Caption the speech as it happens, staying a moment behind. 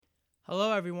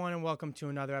Hello, everyone, and welcome to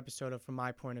another episode of From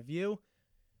My Point of View.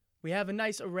 We have a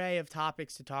nice array of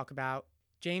topics to talk about.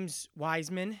 James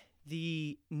Wiseman,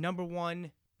 the number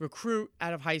one recruit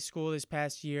out of high school this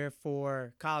past year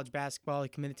for college basketball, he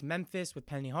committed to Memphis with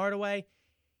Penny Hardaway.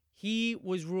 He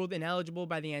was ruled ineligible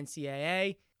by the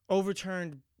NCAA,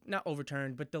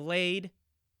 delayed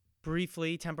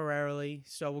briefly, temporarily.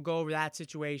 So we'll go over that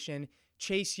situation.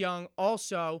 Chase Young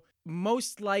also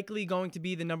most likely going to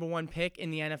be the number one pick in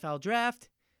the NFL draft.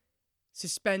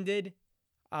 Suspended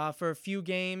for a few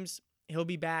games. He'll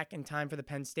be back in time for the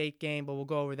Penn State game, but we'll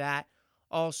go over that.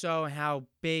 Also, how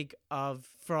big of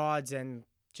frauds and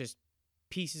just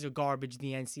pieces of garbage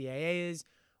the NCAA is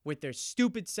with their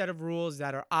stupid set of rules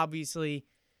that are obviously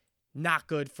not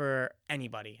good for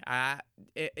anybody.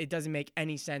 It doesn't make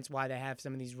any sense why they have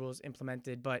some of these rules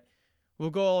implemented, but we'll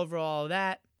go over all of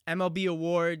that. MLB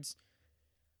awards.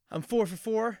 I'm 4 for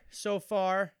 4 so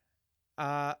far.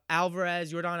 Yordan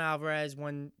Alvarez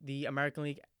won the American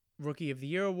League Rookie of the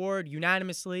Year award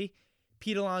unanimously.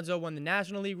 Pete Alonso won the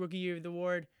National League Rookie of the Year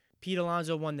award. Pete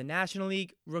Alonso won the National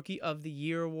League Rookie of the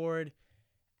Year award.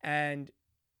 And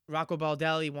Rocco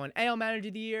Baldelli won AL Manager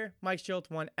of the Year. Mike Shildt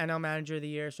won NL Manager of the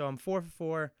Year. So I'm 4 for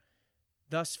 4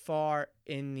 thus far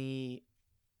in the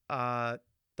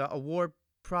award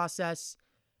process.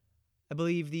 I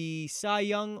believe the Cy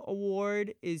Young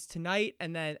Award is tonight,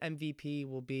 and then MVP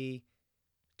will be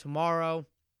tomorrow.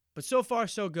 But so far,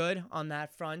 so good on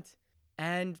that front.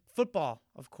 And football,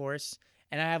 of course.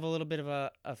 And I have a little bit of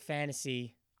a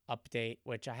fantasy update,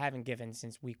 which I haven't given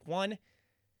since week 1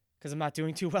 because I'm not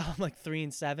doing too well. I'm like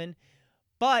 3-7.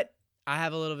 But I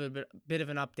have a little bit of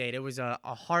an update. It was a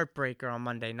heartbreaker on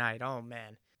Monday night. Oh,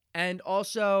 man. And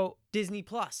also, Disney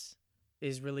Plus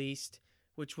is released,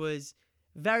 which was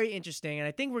very interesting, and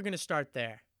I think we're going to start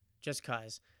there, just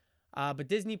because. But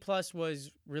Disney Plus was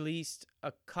released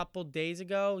a couple days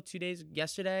ago, 2 days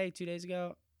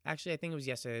ago. Actually, I think it was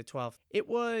yesterday, the 12th. It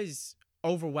was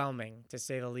overwhelming, to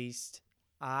say the least.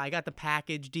 I got the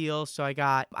package deal, so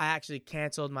I actually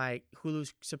canceled my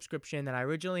Hulu subscription that I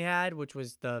originally had, which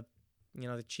was the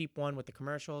cheap one with the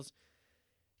commercials.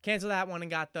 Canceled that one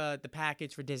and got the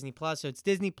package for Disney Plus. So it's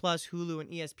Disney Plus, Hulu, and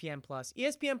ESPN Plus.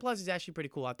 ESPN Plus is actually pretty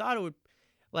cool. I thought it would.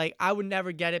 I would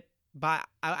never get it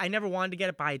I never wanted to get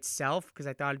it by itself because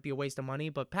I thought it'd be a waste of money,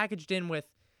 but packaged in with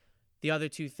the other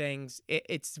two things,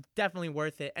 it's definitely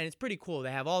worth it, and it's pretty cool.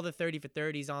 They have all the 30 for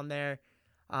 30s on there,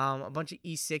 a bunch of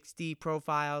E60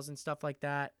 profiles and stuff like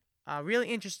that. Really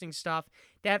interesting stuff.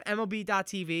 They have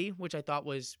MLB.TV, which I thought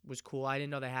was cool. I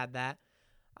didn't know they had that.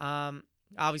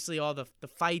 Obviously, all the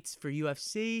fights for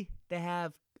UFC they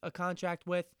have a contract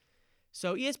with.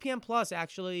 So ESPN Plus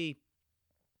actually...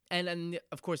 And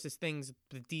of course, this thing's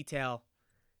the detail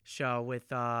show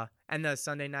with and the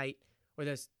Sunday night or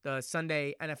the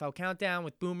Sunday NFL Countdown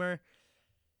with Boomer,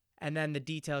 and then the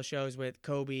detail shows with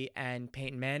Kobe and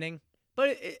Peyton Manning.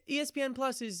 But ESPN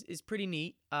Plus is pretty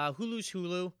neat. Hulu's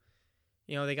Hulu.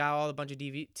 They got all a bunch of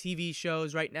TV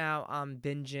shows right now. I'm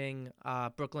binging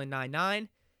Brooklyn Nine-Nine,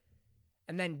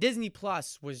 and then Disney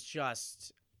Plus was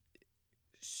just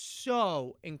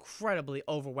so incredibly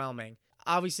overwhelming.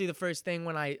 Obviously, the first thing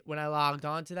when I logged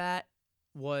on to that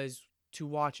was to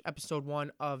watch episode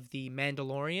 1 of The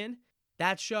Mandalorian.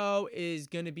 That show is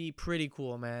going to be pretty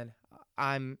cool, man.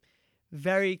 I'm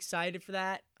very excited for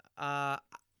that.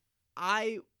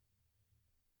 I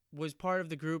was part of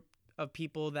the group of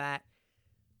people that,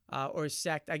 or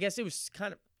sect, I guess it was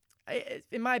kind of,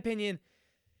 in my opinion,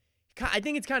 I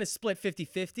think it's kind of split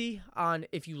 50-50 on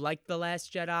if you liked The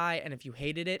Last Jedi and if you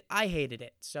hated it. I hated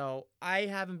it. So I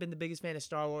haven't been the biggest fan of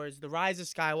Star Wars. The Rise of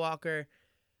Skywalker,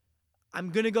 I'm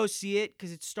going to go see it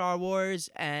because it's Star Wars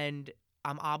and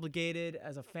I'm obligated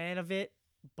as a fan of it.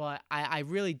 But I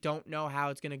really don't know how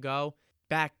it's going to go.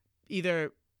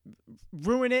 Either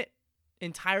ruin it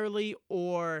entirely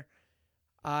or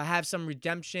have some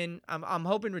redemption. I'm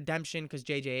hoping redemption because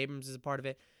J.J. Abrams is a part of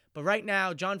it. But right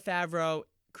now, Jon Favreau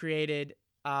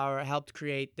helped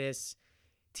create this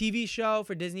TV show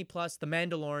for Disney Plus, The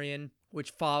Mandalorian,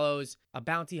 which follows a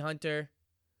bounty hunter,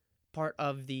 part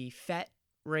of the Fett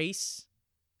race.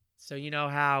 So you know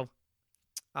how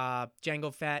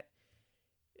Jango Fett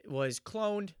was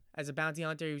cloned as a bounty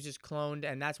hunter. He was just cloned,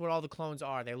 and that's what all the clones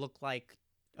are. They look like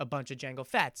a bunch of Jango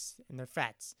Fetts, and they're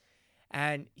Fetts.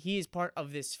 And he is part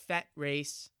of this Fett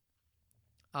race.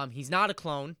 He's not a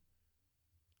clone.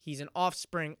 He's an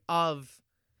offspring of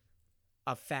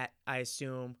a Fett, I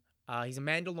assume. He's a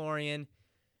Mandalorian,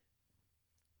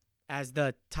 as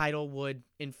the title would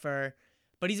infer.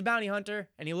 But he's a bounty hunter,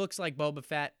 and he looks like Boba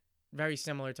Fett. Very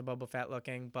similar to Boba Fett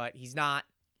looking, but he's not.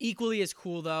 Equally as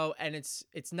cool, though, and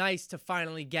it's nice to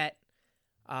finally get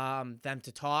them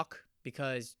to talk,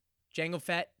 because Jango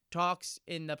Fett talks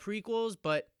in the prequels,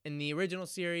 but in the original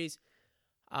series,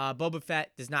 Boba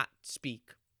Fett does not speak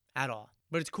at all.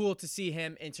 But it's cool to see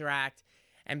him interact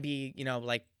and be,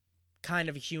 like kind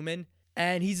of a human.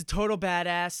 And he's a total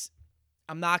badass.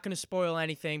 I'm not going to spoil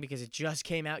anything because it just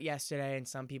came out yesterday, and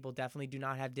some people definitely do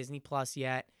not have Disney Plus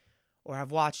yet or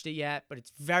have watched it yet, but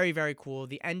it's very, very cool.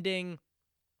 The ending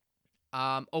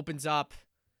opens up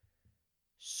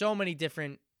so many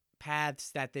different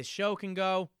paths that this show can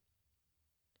go,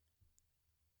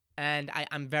 and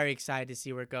I'm very excited to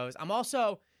see where it goes. I'm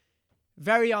also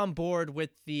very on board with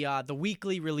the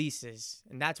weekly releases,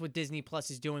 and that's what Disney Plus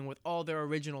is doing with all their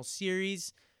original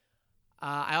series.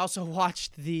 I also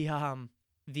watched the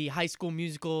High School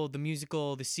Musical,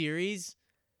 the series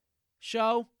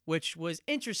show, which was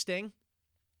interesting.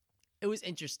 It was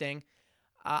interesting.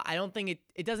 I don't think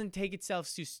it doesn't take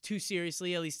itself too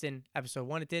seriously, at least in episode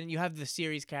 1 it didn't. You have the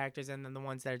series characters and then the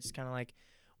ones that are just kind of like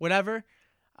whatever.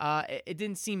 It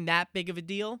didn't seem that big of a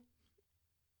deal.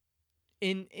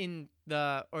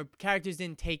 Or characters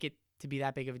didn't take it to be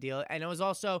that big of a deal. And it was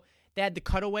also, they had the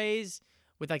cutaways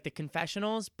with like the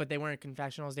confessionals, but they weren't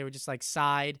confessionals. They were just like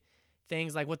side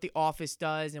things, like what The Office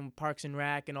does and Parks and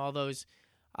Rec and all those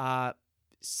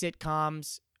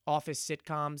sitcoms, office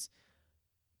sitcoms.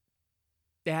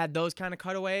 They had those kind of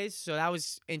cutaways, so that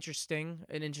was an interesting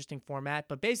format.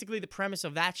 But basically the premise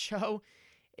of that show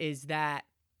is that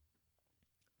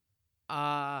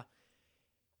the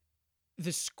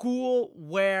school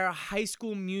where High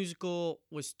School Musical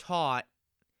was taught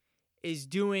is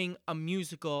doing a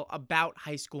musical about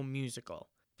High School Musical.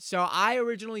 So I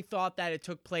originally thought that it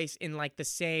took place in like the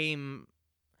same,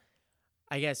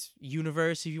 I guess,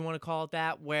 universe, if you want to call it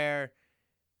that, where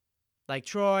like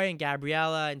Troy and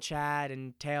Gabriella and Chad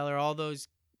and Taylor, all those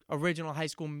original High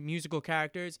School Musical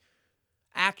characters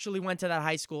actually went to that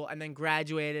high school and then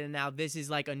graduated, and now this is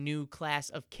like a new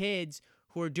class of kids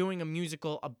who are doing a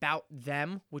musical about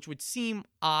them, which would seem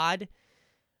odd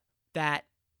that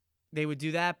they would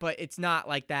do that, but it's not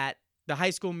like that. The High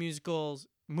School Musicals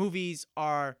movies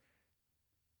are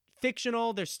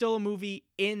fictional. There's still a movie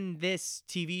in this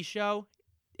TV show.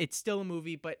 It's still a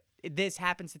movie, but this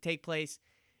happens to take place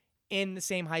in the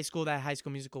same high school that High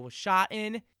School Musical was shot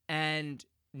in, and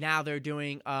now they're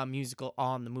doing a musical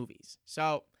on the movies.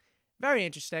 So, very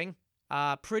interesting.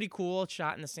 Pretty cool.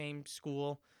 Shot in the same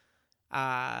school.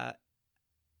 Going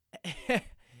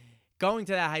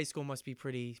to that high school must be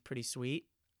pretty sweet.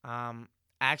 I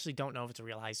actually don't know if it's a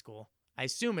real high school. I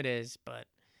assume it is, but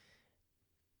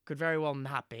could very well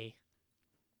not be.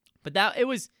 But it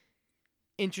was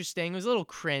interesting. It was a little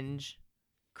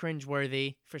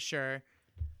cringe-worthy for sure.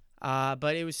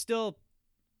 But it was still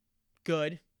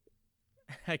good.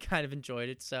 I kind of enjoyed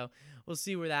it, so we'll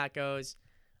see where that goes.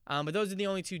 But those are the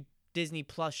only 2 Disney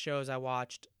Plus shows I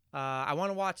watched. I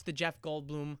want to watch the Jeff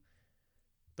Goldblum,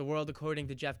 The World According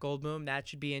to Jeff Goldblum. That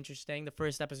should be interesting. The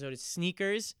first episode is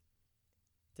Sneakers.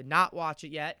 Did not watch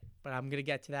it yet, but I'm going to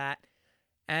get to that.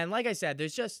 And like I said,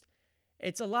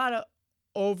 it's a lot of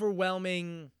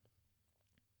overwhelming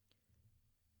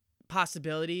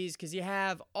possibilities, because you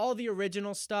have all the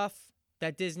original stuff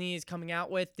that Disney is coming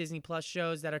out with, Disney Plus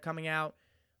shows that are coming out.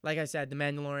 Like I said, The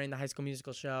Mandalorian, the High School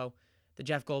Musical show, the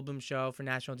Jeff Goldblum show for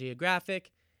National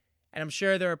Geographic. And I'm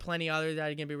sure there are plenty others that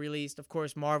are going to be released. Of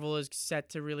course, Marvel is set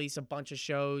to release a bunch of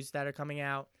shows that are coming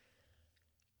out.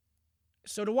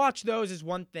 So to watch those is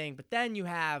one thing, but then you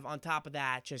have, on top of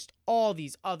that, just all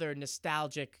these other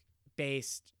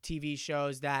nostalgic-based TV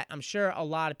shows that I'm sure a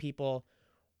lot of people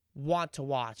want to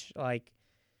watch. Like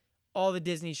all the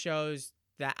Disney shows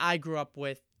that I grew up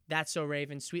with, That's So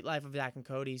Raven, Sweet Life of Zack and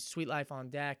Cody, Sweet Life on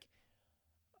Deck,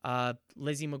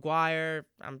 Lizzie McGuire,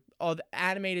 all the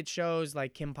animated shows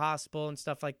like Kim Possible and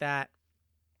stuff like that.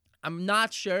 I'm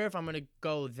not sure if I'm going to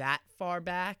go that far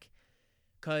back,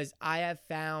 because I have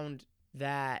found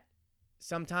that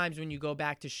sometimes when you go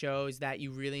back to shows that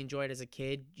you really enjoyed as a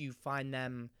kid, you find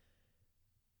them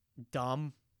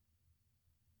dumb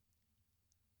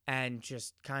and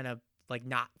just kind of like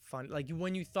not fun. Like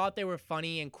when you thought they were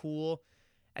funny and cool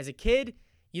as a kid,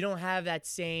 you don't have that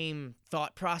same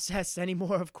thought process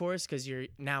anymore, of course, because you're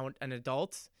now an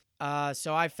adult.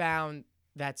 So I found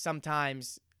that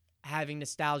sometimes having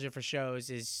nostalgia for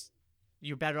shows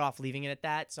you're better off leaving it at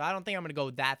that. So I don't think I'm going to go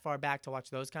that far back to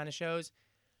watch those kind of shows.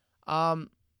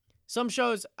 Some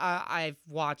shows I've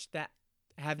watched that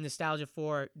have nostalgia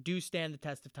for do stand the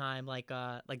test of time, like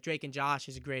Drake and Josh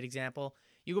is a great example.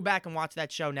 You go back and watch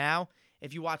that show now,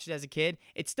 if you watched it as a kid,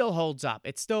 it still holds up.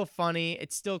 It's still funny.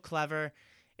 It's still clever.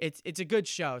 It's a good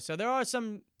show. So there are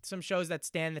some shows that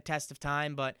stand the test of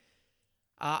time, but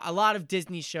A lot of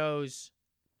Disney shows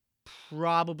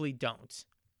probably don't.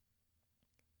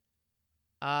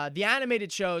 The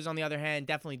animated shows, on the other hand,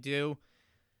 definitely do.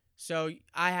 So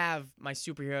I have my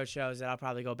superhero shows that I'll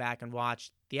probably go back and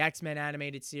watch. The X-Men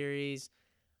animated series,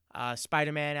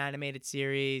 Spider-Man animated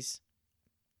series.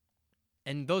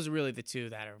 And those are really the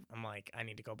two that I'm like, I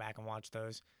need to go back and watch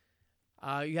those.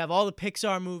 You have all the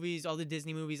Pixar movies, all the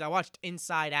Disney movies. I watched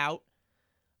Inside Out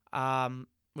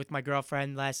with my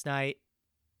girlfriend last night.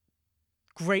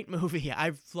 Great movie.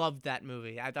 I loved that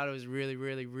movie. I thought it was really,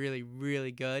 really, really,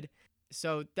 really good.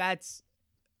 So that's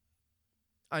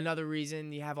another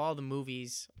reason. You have all the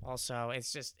movies also.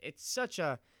 It's such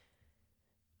a,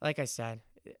 like I said,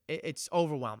 it's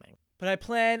overwhelming. But I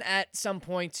plan at some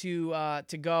point to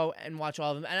go and watch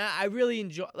all of them. And I really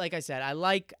enjoy, like I said, I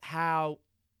like how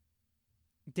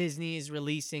Disney is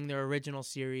releasing their original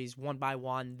series one by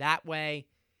one. That way,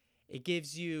 it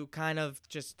gives you kind of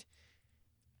just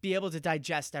be able to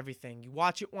digest everything. You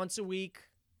watch it once a week,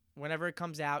 whenever it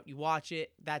comes out. You watch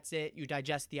it, that's it. You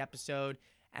digest the episode.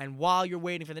 And while you're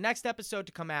waiting for the next episode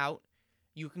to come out,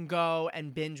 you can go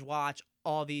and binge watch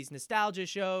all these nostalgia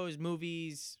shows,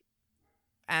 movies,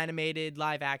 animated,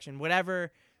 live action,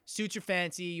 whatever suits your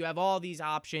fancy. You have all these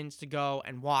options to go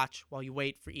and watch while you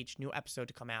wait for each new episode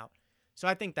to come out. So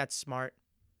I think that's smart.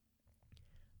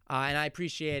 And I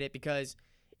appreciate it because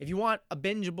if you want a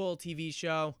bingeable TV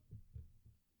show,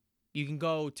 you can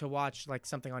go to watch like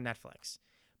something on Netflix.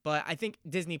 But I think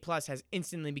Disney Plus has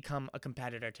instantly become a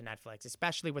competitor to Netflix,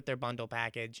 especially with their bundle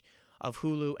package of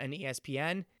Hulu and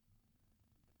ESPN.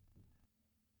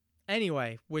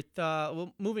 Anyway, with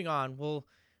moving on, we'll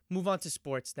move on to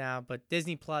sports now. But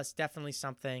Disney Plus, definitely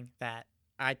something that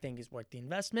I think is worth the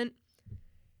investment.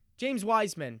 James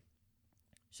Wiseman.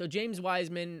 So James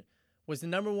Wiseman was the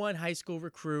number one high school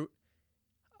recruit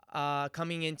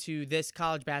coming into this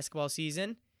college basketball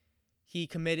season. He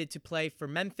committed to play for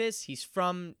Memphis. He's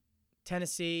from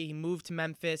Tennessee. He moved to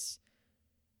Memphis.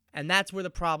 And that's where the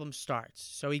problem starts.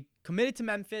 So he committed to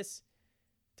Memphis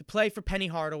to play for Penny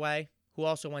Hardaway, who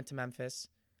also went to Memphis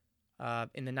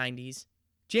in the 90s.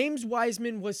 James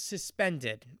Wiseman was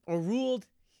suspended, or ruled,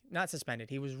 not suspended,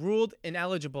 he was ruled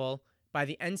ineligible by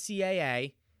the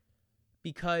NCAA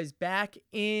because back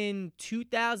in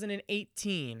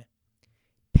 2018,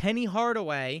 Penny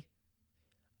Hardaway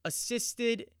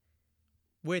assisted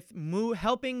with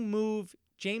helping move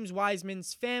James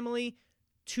Wiseman's family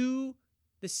to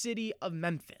the city of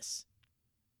Memphis.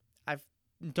 I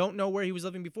don't know where he was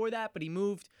living before that, but he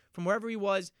moved from wherever he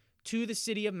was to the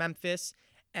city of Memphis.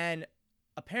 And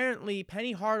apparently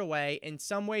Penny Hardaway, in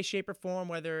some way, shape, or form,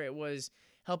 whether it was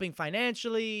helping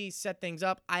financially, set things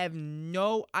up, I have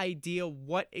no idea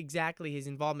what exactly his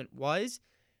involvement was,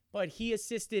 but he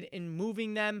assisted in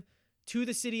moving them to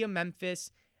the city of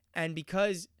Memphis. And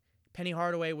because Penny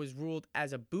Hardaway was ruled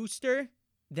as a booster,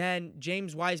 then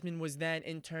James Wiseman was then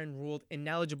in turn ruled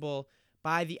ineligible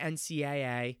by the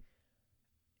NCAA.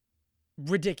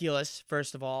 Ridiculous,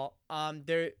 first of all.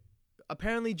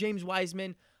 Apparently James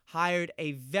Wiseman hired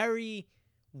a very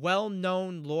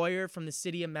well-known lawyer from the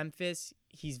city of Memphis.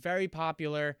 He's very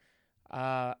popular.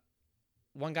 One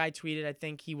guy tweeted, I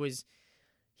think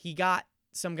he got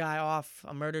some guy off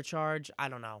a murder charge. I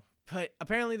don't know. But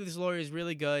apparently this lawyer is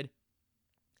really good.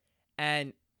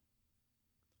 And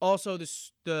also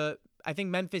I think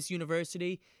Memphis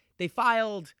University, they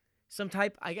filed some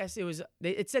type, I guess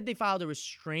it said they filed a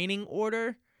restraining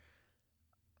order.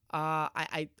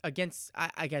 Against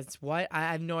what? I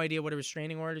have no idea what a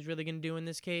restraining order is really going to do in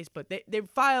this case, but they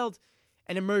filed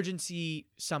an emergency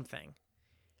something,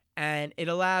 and it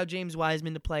allowed James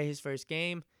Wiseman to play his first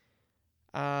game.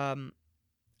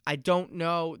 I don't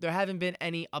know. There haven't been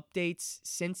any updates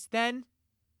since then,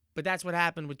 but that's what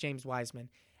happened with James Wiseman.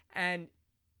 And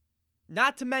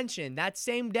not to mention, that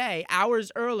same day,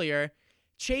 hours earlier,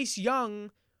 Chase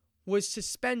Young was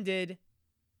suspended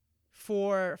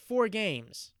for 4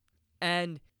 games.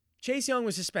 And Chase Young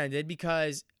was suspended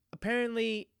because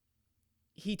apparently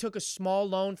he took a small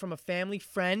loan from a family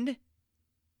friend.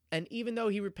 And even though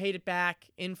he repaid it back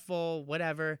in full,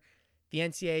 whatever, the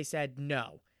NCAA said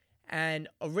no. And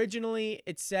originally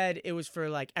it said it was for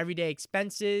like everyday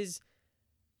expenses.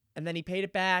 And then he paid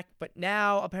it back. But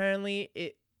now apparently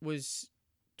it was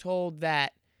told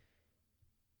that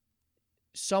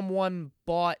someone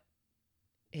bought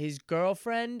his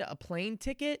girlfriend a plane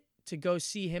ticket to go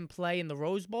see him play in the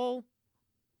Rose Bowl.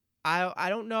 I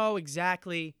don't know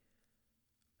exactly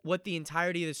what the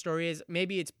entirety of the story is.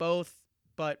 Maybe it's both.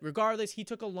 But regardless, he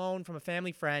took a loan from a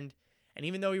family friend. And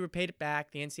even though he repaid it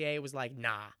back, the NCAA was like,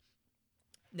 nah.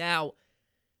 Now,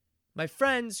 My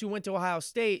friends who went to Ohio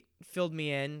State filled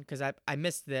me in because I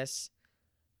missed this.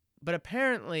 But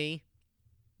apparently,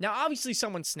 now obviously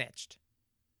someone snitched.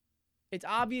 It's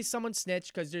obvious someone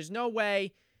snitched because there's no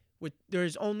way,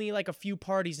 there's only like a few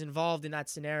parties involved in that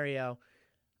scenario.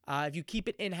 If you keep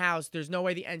it in-house, there's no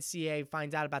way the NCAA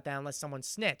finds out about that unless someone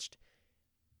snitched.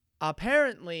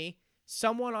 Apparently,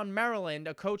 someone on Maryland,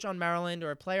 a coach on Maryland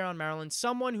or a player on Maryland,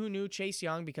 someone who knew Chase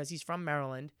Young because he's from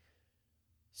Maryland,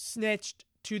 snitched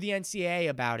to the NCAA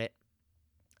about it.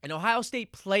 And Ohio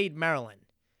State played Maryland,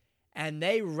 and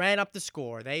they ran up the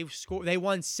score. They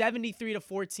won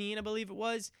 73-14, I believe it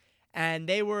was, and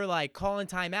they were like calling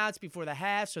timeouts before the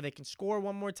half so they can score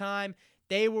one more time.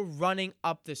 They were running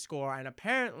up the score, and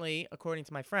apparently, according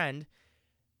to my friend,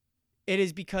 it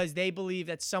is because they believe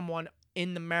that someone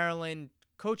in the Maryland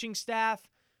coaching staff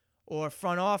or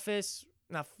front office,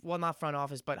 not front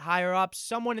office, but higher up,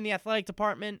 someone in the athletic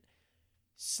department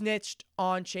snitched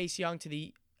on Chase Young to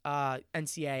the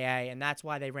NCAA, and that's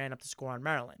why they ran up the score on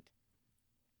Maryland.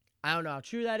 I don't know how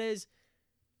true that is,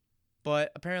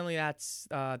 but apparently that's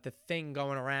the thing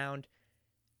going around.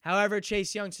 However,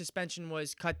 Chase Young's suspension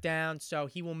was cut down, so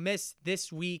he will miss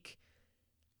this week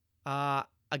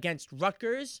against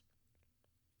Rutgers,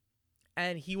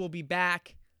 and he will be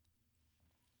back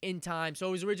in time. So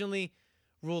it was originally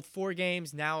ruled 4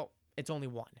 games. Now it's only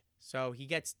 1. So he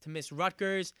gets to miss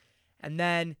Rutgers, and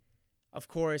then, of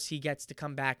course, he gets to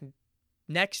come back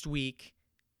next week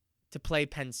to play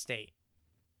Penn State.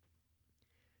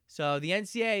 So the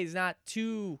NCAA is not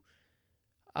too,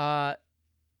 they're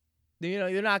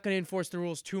not going to enforce the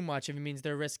rules too much if it means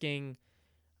they're risking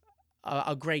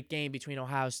a great game between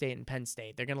Ohio State and Penn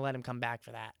State. They're going to let him come back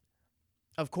for that.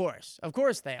 Of course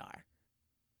they are.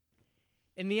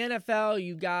 In the NFL,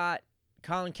 you got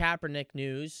Colin Kaepernick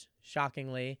news,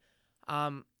 shockingly.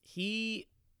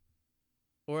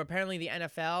 Apparently the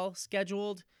NFL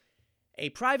scheduled a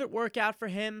private workout for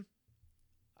him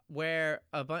where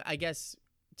I guess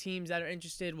teams that are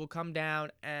interested will come down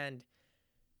and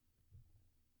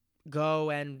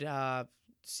go and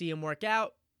see him work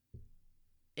out.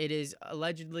 It is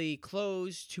allegedly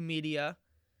closed to media.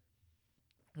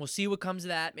 We'll see what comes of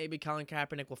that. Maybe Colin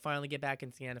Kaepernick will finally get back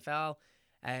into the NFL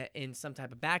in some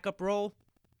type of backup role.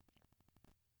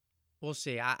 We'll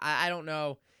see. I don't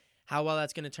know how well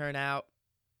that's going to turn out.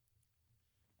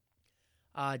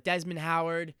 Desmond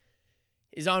Howard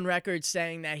is on record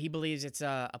saying that he believes it's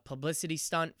a publicity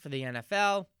stunt for the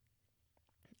NFL.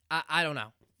 I don't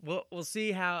know. We'll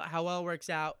see how well it works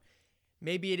out.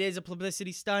 Maybe it is a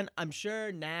publicity stunt. I'm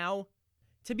sure now,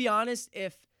 to be honest,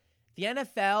 if the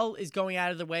NFL is going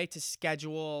out of the way to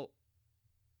schedule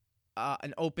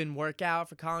an open workout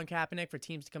for Colin Kaepernick for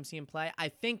teams to come see him play, I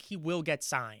think he will get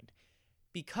signed.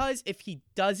 Because if he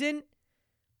doesn't,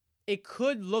 it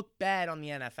could look bad on the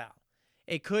NFL.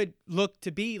 It could look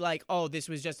to be like, oh, this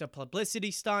was just a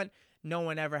publicity stunt. No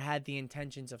one ever had the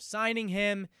intentions of signing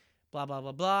him. Blah, blah,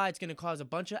 blah, blah. It's going to cause a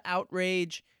bunch of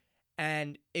outrage.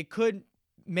 And it could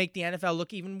make the NFL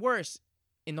look even worse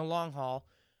in the long haul.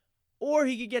 Or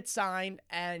he could get signed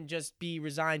and just be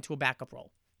resigned to a backup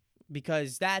role.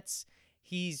 Because I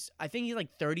think he's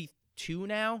like 32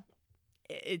 now.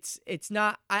 It's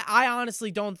not, I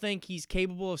honestly don't think he's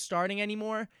capable of starting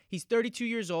anymore. He's 32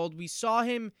 years old. We saw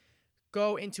him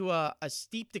go into a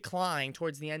steep decline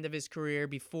towards the end of his career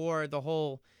before the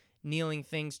whole kneeling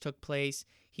things took place.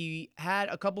 He had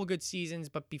a couple good seasons,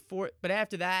 but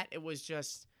after that, it was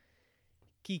just,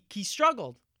 he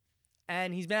struggled.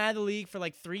 And he's been out of the league for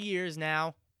like 3 years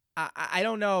now. I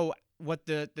don't know what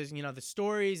the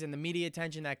stories and the media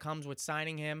attention that comes with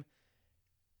signing him.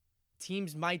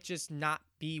 Teams might just not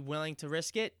be willing to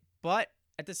risk it. But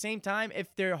at the same time,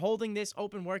 if they're holding this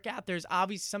open workout, there's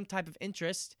obviously some type of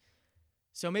interest.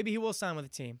 So maybe he will sign with a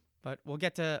team. But we'll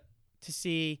get to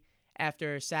see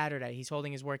after Saturday. He's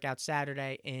holding his workout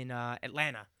Saturday in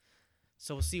Atlanta.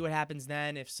 So we'll see what happens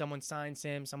then. If someone signs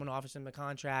him, someone offers him the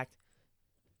contract,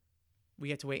 we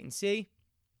get to wait and see.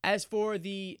 As for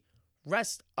the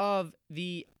rest of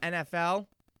the NFL,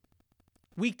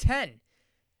 Week 10.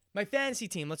 My fantasy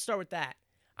team, let's start with that.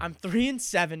 I'm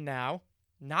 3-7 now.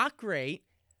 Not great.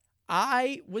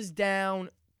 I was down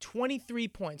 23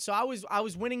 points. So I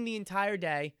was winning the entire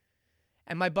day.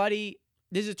 And my buddy,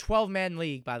 this is a 12-man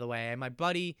league, by the way. And my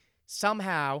buddy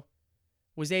somehow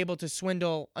was able to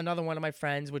swindle another one of my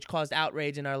friends, which caused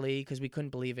outrage in our league because we couldn't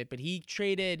believe it. But he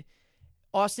traded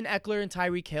Austin Eckler and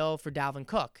Tyreek Hill for Dalvin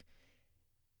Cook.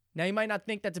 Now, you might not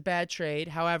think that's a bad trade.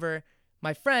 However,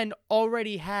 my friend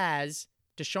already has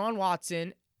Deshaun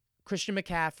Watson, Christian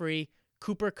McCaffrey,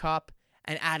 Cooper Kupp,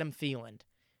 and Adam Thielen.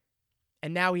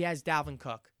 And now he has Dalvin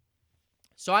Cook.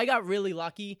 So I got really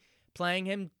lucky playing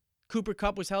him. Cooper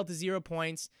Kupp was held to 0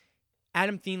 points.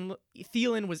 Adam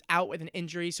Thielen was out with an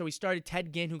injury, so he started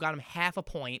Ted Ginn, who got him half a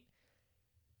point.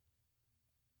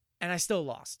 And I still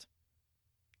lost.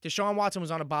 Deshaun Watson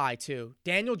was on a bye, too.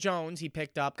 Daniel Jones, he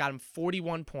picked up, got him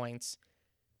 41 points.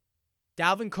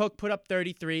 Dalvin Cook put up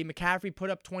 33. McCaffrey put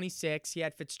up 26. He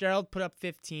had Fitzgerald put up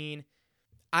 15.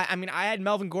 I had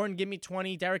Melvin Gordon give me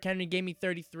 20. Derrick Henry gave me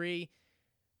 33.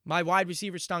 My wide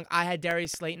receiver stunk. I had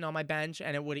Darius Slayton on my bench,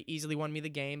 and it would have easily won me the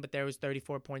game, but there was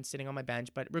 34 points sitting on my bench.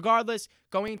 But regardless,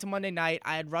 going into Monday night,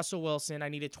 I had Russell Wilson. I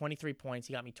needed 23 points.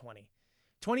 He got me 20.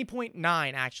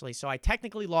 20.9, actually. So I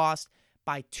technically lost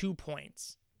by 2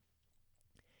 points.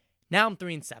 Now I'm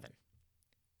 3-7.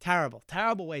 Terrible.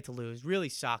 Terrible way to lose. Really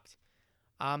sucked.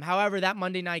 However, that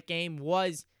Monday night game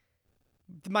was,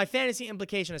 my fantasy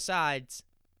implication aside,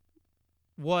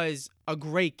 was a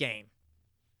great game.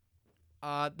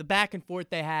 The back and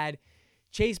forth they had,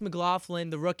 Chase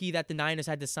McLaughlin, the rookie that the Niners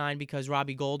had to sign because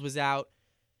Robbie Gould was out,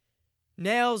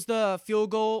 nails the field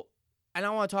goal. And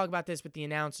I want to talk about this with the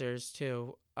announcers,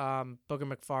 too. Booger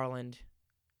McFarland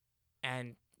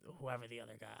and whoever the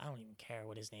other guy. I don't even care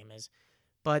what his name is.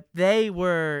 But they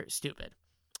were stupid.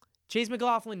 Chase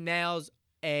McLaughlin nails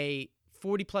a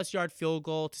 40-plus yard field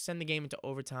goal to send the game into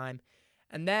overtime.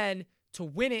 And then to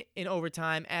win it in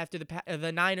overtime after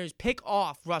the Niners pick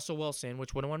off Russell Wilson,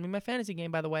 which would have won me my fantasy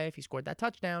game, by the way, if he scored that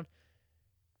touchdown.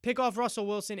 Pick off Russell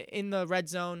Wilson in the red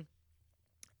zone,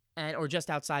 or just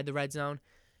outside the red zone.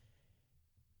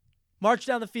 March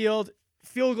down the field,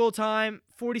 field goal time,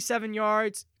 47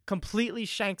 yards, completely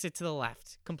shanks it to the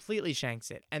left. Completely shanks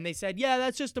it. And they said, yeah,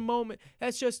 that's just a moment.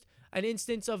 That's just an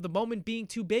instance of the moment being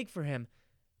too big for him.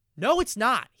 No, it's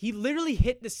not. He literally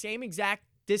hit the same exact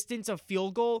distance of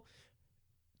field goal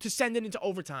to send it into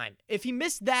overtime. If he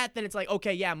missed that, then it's like,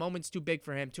 okay, yeah, moment's too big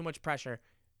for him, too much pressure.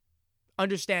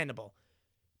 Understandable.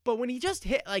 But when he just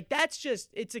hit, like, that's just,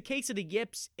 it's a case of the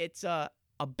yips. It's a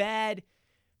bad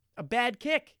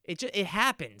kick. It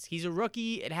happens. He's a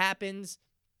rookie. It happens.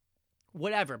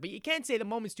 Whatever. But you can't say the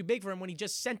moment's too big for him when he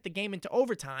just sent the game into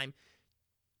overtime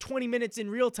 20 minutes in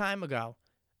real time ago.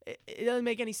 It doesn't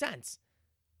make any sense.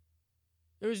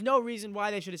 There was no reason why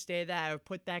they should have stayed that or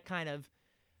put that kind of,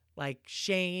 like,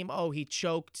 shame, oh, he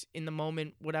choked in the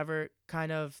moment, whatever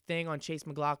kind of thing on Chase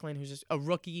McLaughlin, who's just a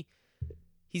rookie.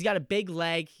 He's got a big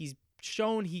leg. He's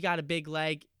shown he got a big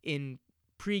leg in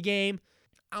pregame.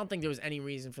 I don't think there was any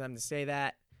reason for them to say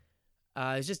that.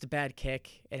 It's just a bad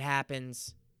kick. It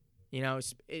happens, you know,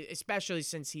 especially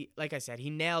since he, like I said, he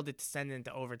nailed it to send it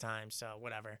into overtime, so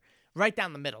whatever. Right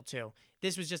down the middle, too.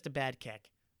 This was just a bad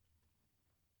kick.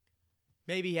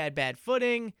 Maybe he had bad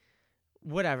footing,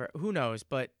 whatever, who knows,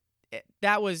 but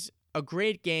that was a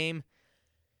great game.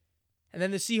 And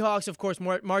then the Seahawks, of course,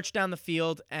 marched down the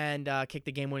field and kicked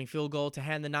the game-winning field goal to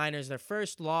hand the Niners their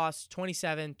first loss,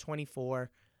 27-24.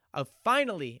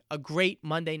 Finally, a great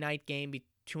Monday night game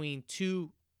between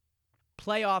two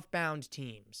playoff-bound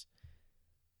teams.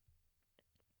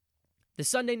 The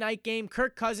Sunday night game,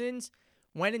 Kirk Cousins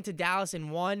went into Dallas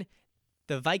and won.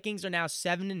 The Vikings are now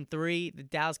 7-3. The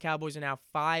Dallas Cowboys are now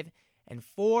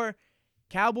 5-4.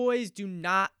 Cowboys do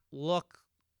not look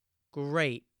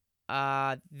great.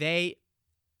 They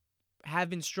have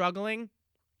been struggling.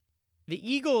 The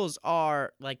Eagles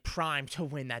are, like, primed to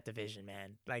win that division,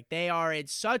 man. Like, they are in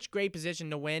such great position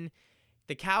to win.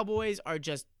 The Cowboys are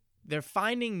just, they're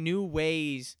finding new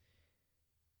ways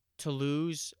to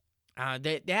lose.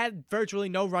 They had virtually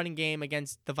no running game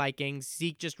against the Vikings.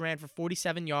 Zeke just ran for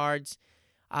 47 yards.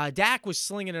 Dak was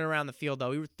slinging it around the field,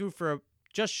 though. He threw for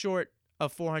just short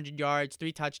of 400 yards,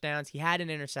 3 touchdowns. He had an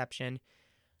interception.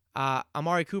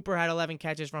 Amari Cooper had 11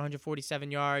 catches for 147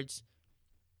 yards.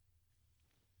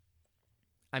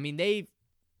 I mean, they've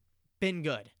been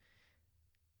good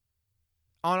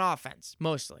on offense,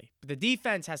 mostly. But the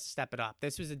defense has to step it up.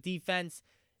 This was a defense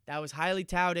that was highly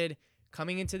touted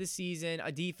coming into the season,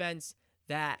 a defense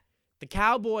that the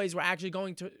Cowboys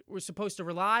were supposed to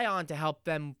rely on to help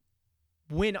them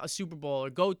win a Super Bowl or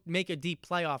go make a deep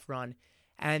playoff run.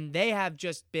 And they have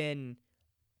just been,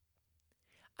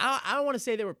 I don't want to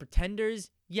say they were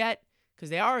pretenders yet, because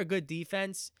they are a good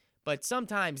defense, but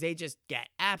sometimes they just get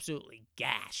absolutely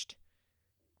gashed.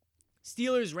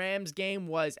 Steelers-Rams game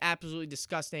was absolutely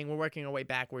disgusting. We're working our way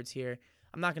backwards here.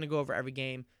 I'm not going to go over every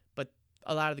game, but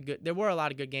there were a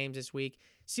lot of good games this week.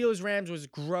 Steelers-Rams was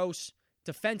gross.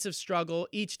 Defensive struggle.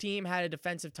 Each team had a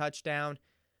defensive touchdown.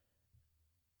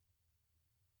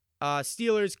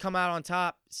 Steelers come out on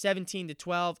top,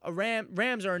 17-12.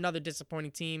 Rams are another disappointing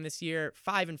team this year,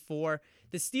 5-4.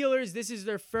 The Steelers, this is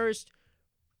their first,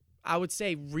 I would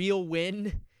say, real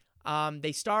win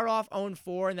They start off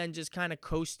 0-4 and then just kind of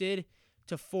coasted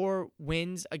to 4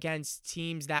 wins against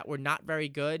teams that were not very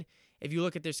good. If you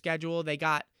look at their schedule, they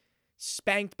got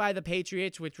spanked by the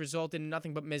Patriots, which resulted in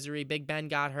nothing but misery. Big Ben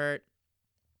got hurt.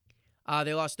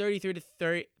 They lost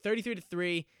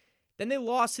 33-3. Then they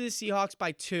lost to the Seahawks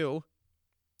by 2.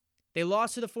 They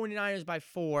lost to the 49ers by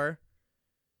 4.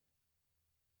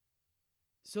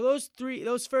 So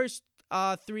those first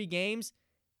 3 games,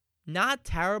 not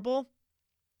terrible.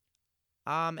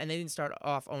 And they didn't start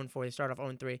off 0-4. They started off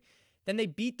 0-3. Then they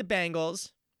beat the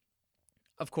Bengals,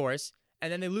 of course,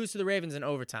 and then they lose to the Ravens in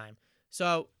overtime.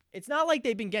 So it's not like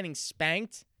they've been getting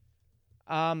spanked,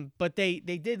 but they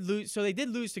did lose. So they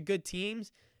did lose to good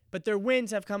teams, but their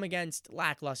wins have come against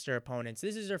lackluster opponents.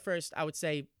 This is their first, I would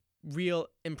say, real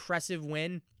impressive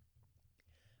win.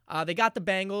 They got the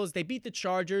Bengals. They beat the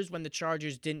Chargers when the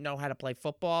Chargers didn't know how to play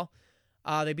football.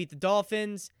 They beat the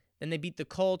Dolphins. Then they beat the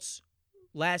Colts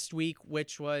last week,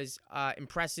 which was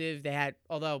impressive.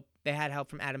 Although they had help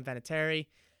from Adam Vinatieri.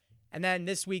 And then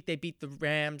this week they beat the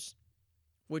Rams,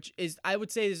 which is, I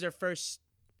would say, is their first.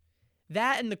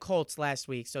 That and the Colts last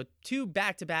week. So 2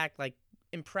 back-to-back,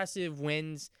 impressive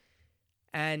wins.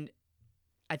 And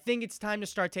I think it's time to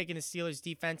start taking the Steelers'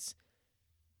 defense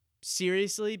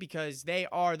seriously because they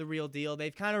are the real deal.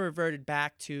 They've kind of reverted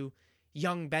back to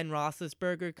young Ben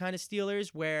Roethlisberger kind of Steelers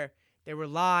where they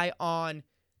rely on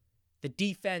the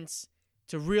defense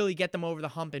to really get them over the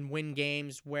hump and win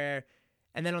games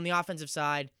and then on the offensive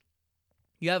side,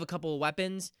 you have a couple of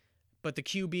weapons, but the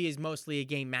QB is mostly a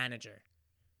game manager.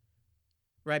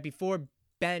 Right before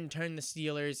Ben turned the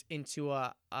Steelers into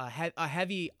a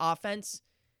heavy offense,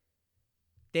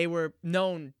 they were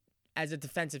known as a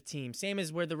defensive team. Same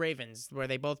as where the Ravens, where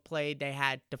they both played, they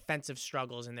had defensive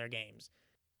struggles in their games.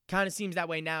 Kind of seems that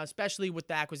way now, especially with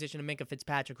the acquisition of Minkah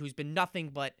Fitzpatrick, who's been nothing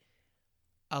but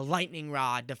a lightning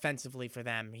rod defensively for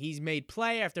them. He's made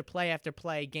play after play after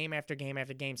play, game after game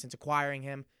after game since acquiring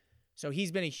him. So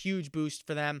he's been a huge boost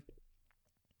for them.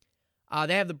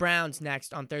 They have the Browns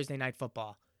next on Thursday Night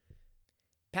Football.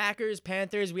 Packers,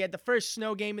 Panthers. We had the first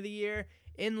snow game of the year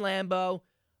in Lambeau.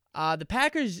 The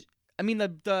Packers,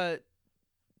 the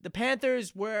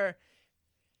Panthers were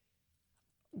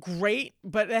great,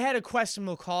 but they had a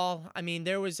questionable call.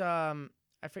 There was, I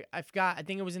forgot, I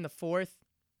think it was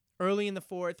early in the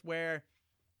fourth, where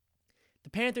the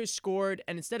Panthers scored,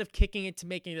 and instead of kicking it to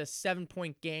making it a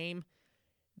 7-point game,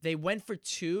 they went for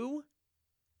 2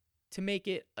 to make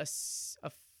it a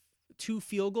 2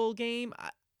 field goal game.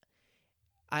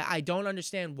 I don't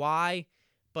understand why,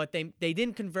 but they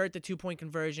didn't convert the 2-point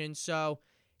conversion, so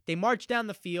they marched down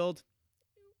the field,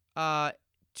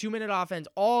 2-minute offense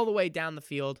all the way down the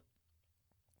field.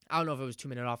 I don't know if it was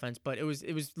 2-minute offense, but it was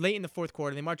late in the fourth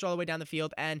quarter. They marched all the way down the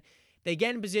field, and they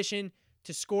get in position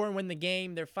to score and win the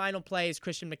game. Their final play is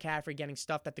Christian McCaffrey getting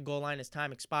stuffed at the goal line as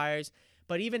time expires.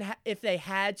 But even if they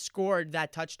had scored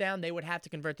that touchdown, they would have to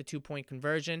convert the 2-point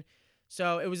conversion.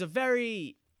 So it was a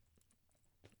very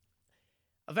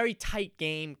tight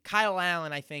game. Kyle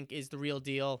Allen, I think, is the real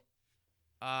deal.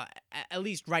 At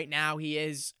least right now he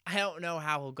is. I don't know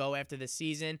how he'll go after this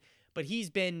season, but he's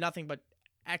been nothing but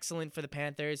excellent for the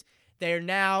Panthers. They're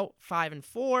now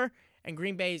 5-4, and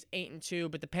Green Bay is 8-2,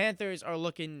 but the Panthers are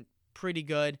looking pretty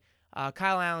good.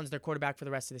 Kyle Allen's their quarterback for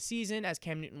the rest of the season as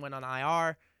Cam Newton went on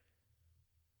IR.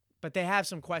 But they have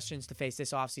some questions to face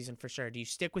this offseason for sure. Do you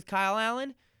stick with Kyle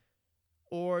Allen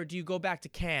or do you go back to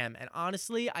Cam? And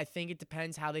honestly, I think it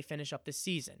depends how they finish up this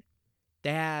season.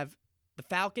 They have the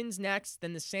Falcons next,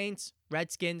 then the Saints,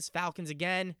 Redskins, Falcons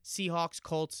again, Seahawks,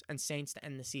 Colts, and Saints to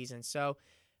end the season. So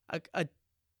a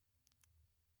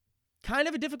kind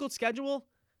of a difficult schedule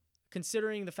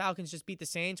considering the Falcons just beat the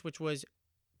Saints, which was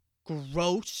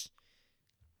gross,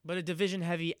 but a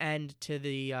division-heavy end to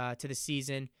the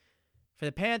season. For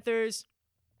the Panthers,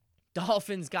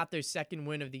 Dolphins got their second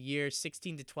win of the year,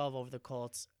 16-12 over the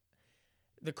Colts.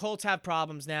 The Colts have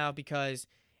problems now because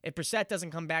if Brissett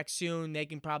doesn't come back soon, they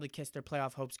can probably kiss their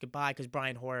playoff hopes goodbye because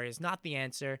Brian Hoyer is not the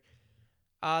answer.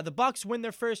 The Bucs win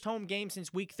their first home game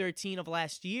since Week 13 of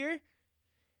last year.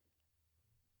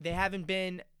 They haven't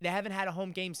had a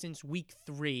home game since Week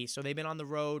 3, so they've been on the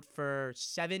road for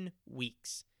 7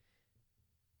 weeks.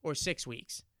 Or 6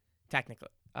 weeks, technically.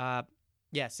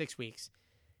 6 weeks.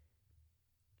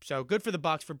 So good for the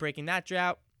Bucs for breaking that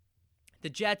drought. The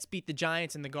Jets beat the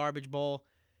Giants in the garbage bowl.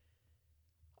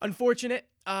 Unfortunate.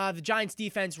 The Giants'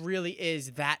 defense really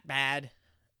is that bad,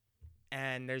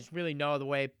 and there's really no other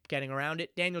way of getting around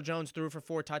it. Daniel Jones threw for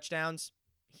 4 touchdowns.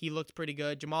 He looked pretty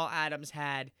good. Jamal Adams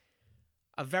had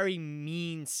a very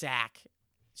mean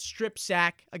strip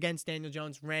sack against Daniel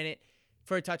Jones, ran it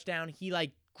for a touchdown. He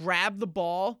grabbed the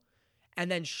ball and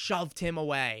then shoved him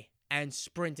away and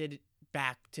sprinted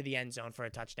back to the end zone for a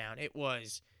touchdown. It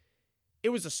was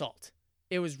assault.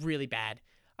 It was really bad.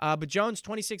 But Jones,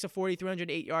 26 of 40,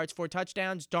 308 yards, 4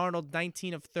 touchdowns. Darnold,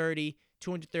 19 of 30,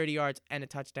 230 yards, and a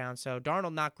touchdown. So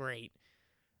Darnold, not great,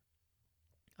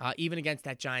 even against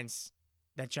that Giants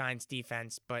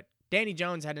defense. But Danny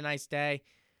Jones had a nice day.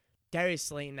 Darius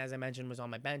Slayton, as I mentioned, was on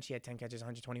my bench. He had 10 catches,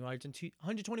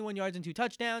 121 yards, and 2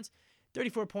 touchdowns,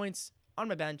 34 points on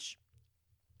my bench.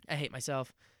 I hate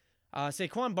myself.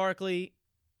 Saquon Barkley,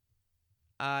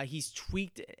 he's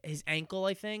tweaked his ankle,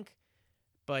 I think,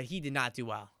 but he did not do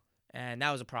well, and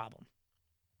that was a problem.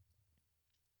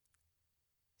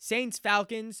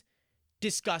 Saints-Falcons,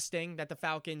 disgusting that the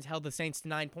Falcons held the Saints to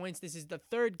 9 points. This is the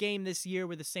third game this year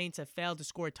where the Saints have failed to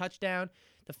score a touchdown.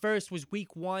 The first was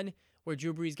week 1, where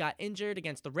Drew Brees got injured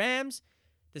against the Rams.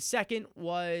 The second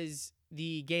was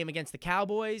the game against the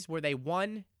Cowboys, where they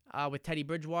won with Teddy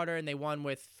Bridgewater, and they won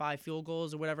with 5 field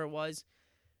goals or whatever it was.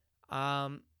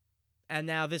 And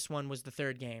now this one was the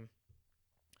third game.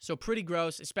 So pretty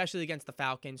gross, especially against the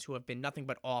Falcons, who have been nothing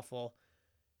but awful.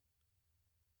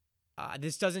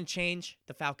 This doesn't change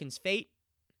the Falcons' fate.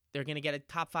 They're going to get a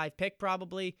top 5 pick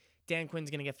probably. Dan Quinn's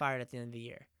going to get fired at the end of the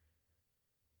year.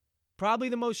 Probably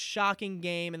the most shocking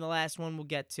game, and the last one we'll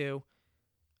get to,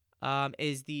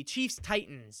 is the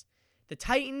Chiefs-Titans. The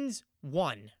Titans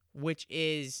won, which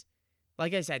is,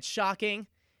 like I said, shocking.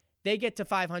 They get to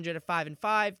 500 at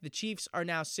 5-5. The Chiefs are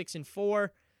now 6-4.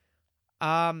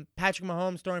 Patrick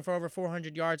Mahomes throwing for over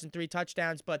 400 yards and 3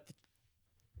 touchdowns, but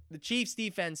the Chiefs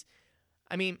defense,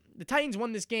 I mean, the Titans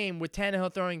won this game with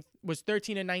Tannehill throwing, was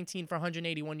 13-19 for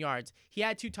 181 yards. He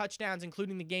had 2 touchdowns,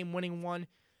 including the game-winning one,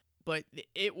 but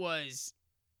it was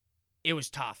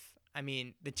tough. I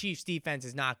mean, the Chiefs defense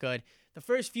is not good. The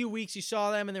first few weeks you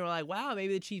saw them and they were like, wow,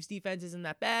 maybe the Chiefs defense isn't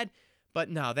that bad. But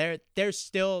no, they're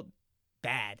still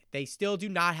bad. They still do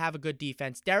not have a good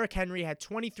defense. Derrick Henry had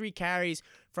 23 carries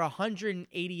for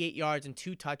 188 yards and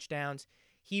 2 touchdowns.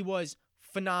 He was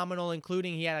phenomenal,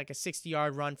 including he had like a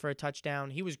 60-yard run for a touchdown.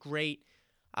 He was great.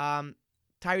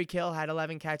 Tyreek Hill had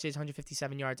 11 catches,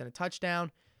 157 yards, and a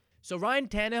touchdown. So Ryan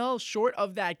Tannehill, short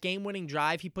of that game-winning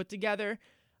drive he put together,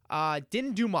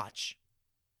 didn't do much.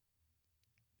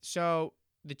 So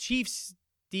the Chiefs'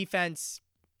 defense,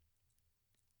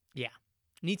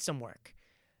 needs some work.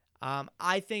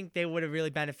 I think they would have really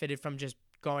benefited from just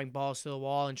going balls to the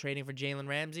wall and trading for Jalen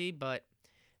Ramsey, but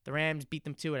the Rams beat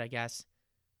them to it, I guess.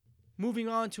 Moving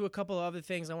on to a couple of other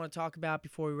things I want to talk about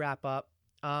before we wrap up.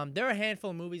 There are a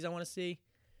handful of movies I want to see.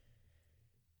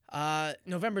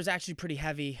 November is actually pretty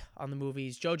heavy on the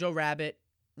movies. Jojo Rabbit,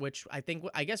 which I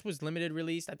guess was limited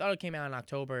release. I thought it came out in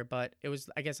October, but it was,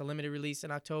 I guess, a limited release in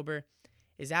October.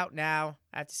 Is out now.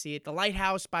 I have to see it. The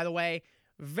Lighthouse, by the way,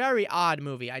 very odd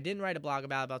movie. I didn't write a blog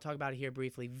about it, but I'll talk about it here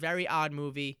briefly. Very odd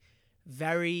movie.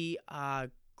 Very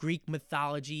Greek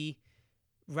mythology,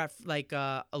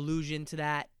 allusion to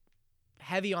that.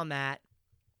 Heavy on that.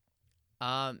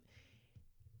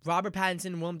 Robert Pattinson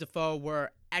and Willem Dafoe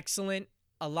were excellent.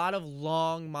 A lot of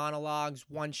long monologues,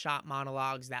 one-shot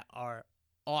monologues that are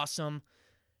awesome.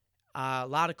 A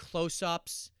lot of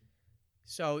close-ups.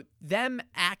 So them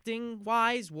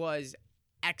acting-wise was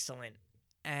excellent.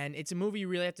 And it's a movie you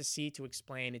really have to see to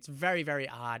explain. It's very, very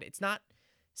odd. It's not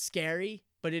scary,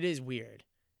 but it is weird.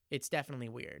 It's definitely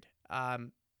weird.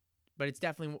 But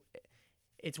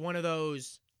it's one of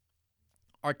those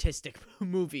artistic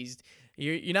movies.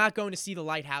 You're not going to see The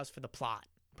Lighthouse for the plot,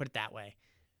 put it that way.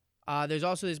 There's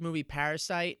also this movie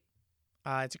Parasite.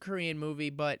 It's a Korean movie,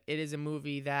 but it is a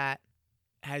movie that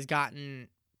has gotten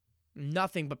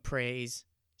nothing but praise.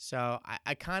 So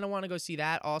I kind of want to go see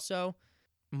that also.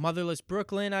 Motherless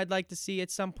Brooklyn I'd like to see at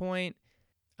some point.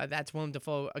 That's Willem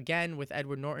Dafoe again with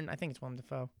Edward Norton. I think it's Willem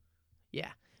Dafoe.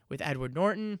 Yeah, with Edward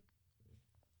Norton.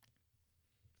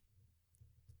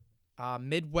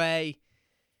 Midway,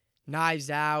 Knives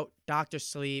Out, Doctor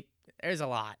Sleep. There's a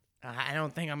lot. I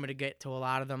don't think I'm going to get to a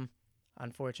lot of them,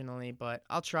 unfortunately, but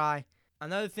I'll try.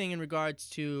 Another thing in regards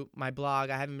to my blog,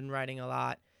 I haven't been writing a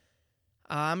lot.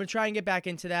 I'm going to try and get back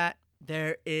into that.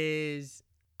 There is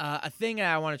a thing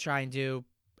that I want to try and do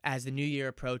as the new year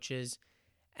approaches,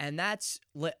 and that's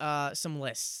some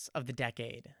lists of the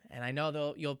decade. And I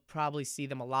know you'll probably see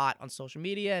them a lot on social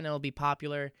media, and it'll be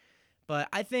popular, but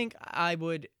I think I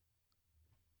would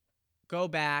go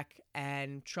back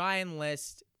and try and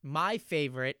list my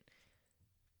favorite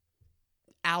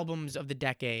albums of the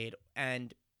decade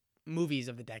and movies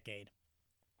of the decade.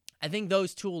 I think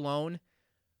those two alone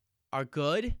are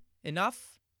good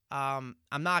enough. I'm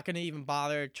not going to even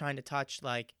bother trying to touch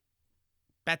like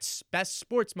best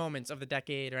sports moments of the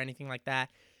decade or anything like that,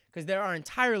 because there are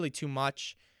entirely too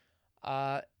much.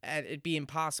 And it'd be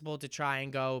impossible to try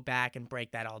and go back and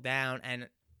break that all down. And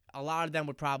a lot of them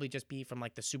would probably just be from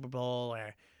like the Super Bowl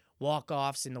or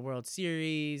walk-offs in the World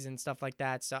Series and stuff like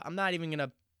that. So I'm not even going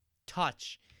to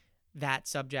touch that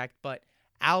subject. But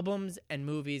albums and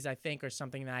movies, I think, are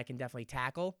something that I can definitely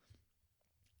tackle.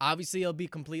 Obviously, it'll be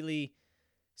completely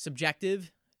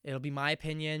subjective. It'll be my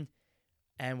opinion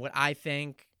and what I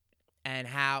think and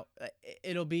how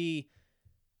it'll be.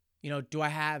 Do I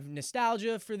have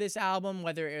nostalgia for this album,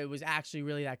 whether it was actually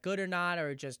really that good or not, or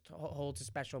it just holds a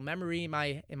special memory in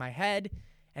my head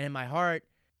and in my heart?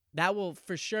 That will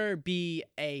for sure be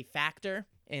a factor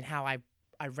in how I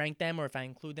rank them or if I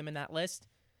include them in that list.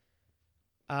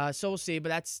 So we'll see, but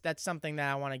that's something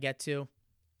that I want to get to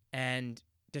and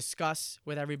discuss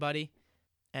with everybody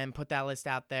and put that list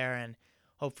out there and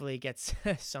hopefully it gets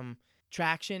some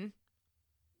traction.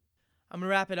 I'm going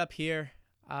to wrap it up here.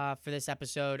 For this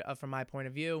episode of From My Point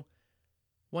of View.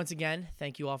 Once again,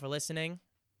 thank you all for listening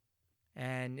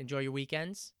and enjoy your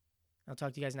weekends. I'll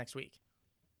talk to you guys next week.